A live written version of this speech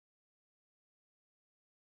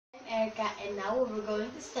Erika, and now we're going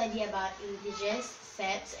to study about integers,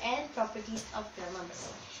 sets, and properties of real numbers.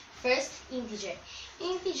 First, integer.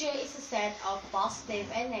 Integer is a set of positive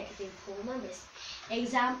and negative whole numbers.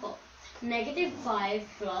 Example, -5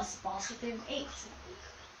 plus +8.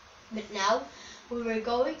 But now, we were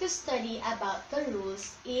going to study about the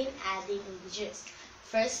rules in adding integers.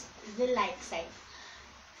 First, the like sign.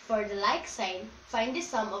 For the like sign, find the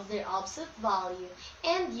sum of their opposite value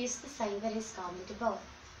and use the sign that is common to both.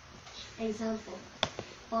 Example,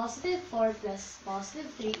 +4 plus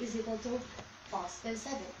 +3 is equal to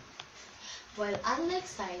 +7. While unlike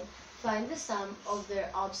sign, find the sum of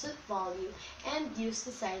their opposite value and use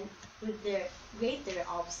the sign with their greater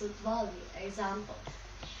opposite value. Example,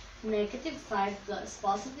 -5 plus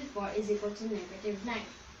 +4 is equal to -9.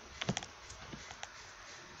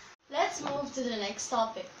 Let's move to the next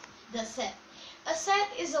topic, the set. A set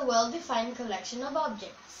is a well-defined collection of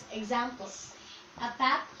objects. Examples, a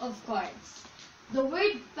pack of cards. The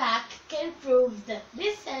word pack can prove that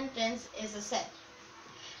this sentence is a set.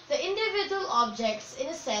 The individual objects in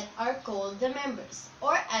a set are called the members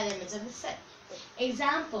or elements of the set.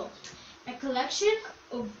 Example, a collection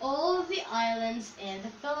of all the islands in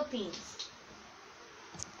the Philippines.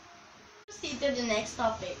 Proceed to the next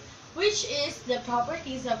topic, which is the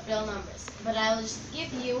properties of real numbers, but I will just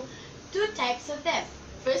give you two types of them.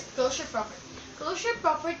 First, closure property. Closure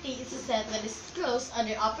property is a set that is closed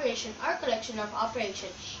under operation or collection of operation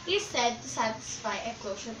is said to satisfy a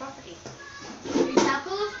closure property.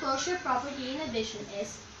 Example of closure property in addition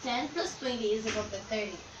is 10 plus 20 is equal to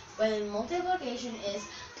 30, while in multiplication is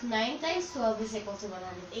 9 times 12 is equal to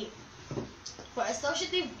 108. For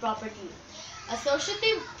associative property,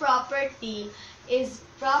 associative property is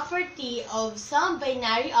property of some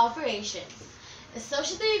binary operations.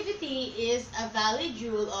 Associativity is a valid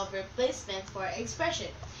rule of replacement for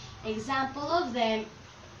expression. Example of them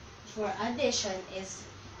for addition is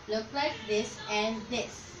look like this and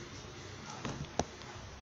this.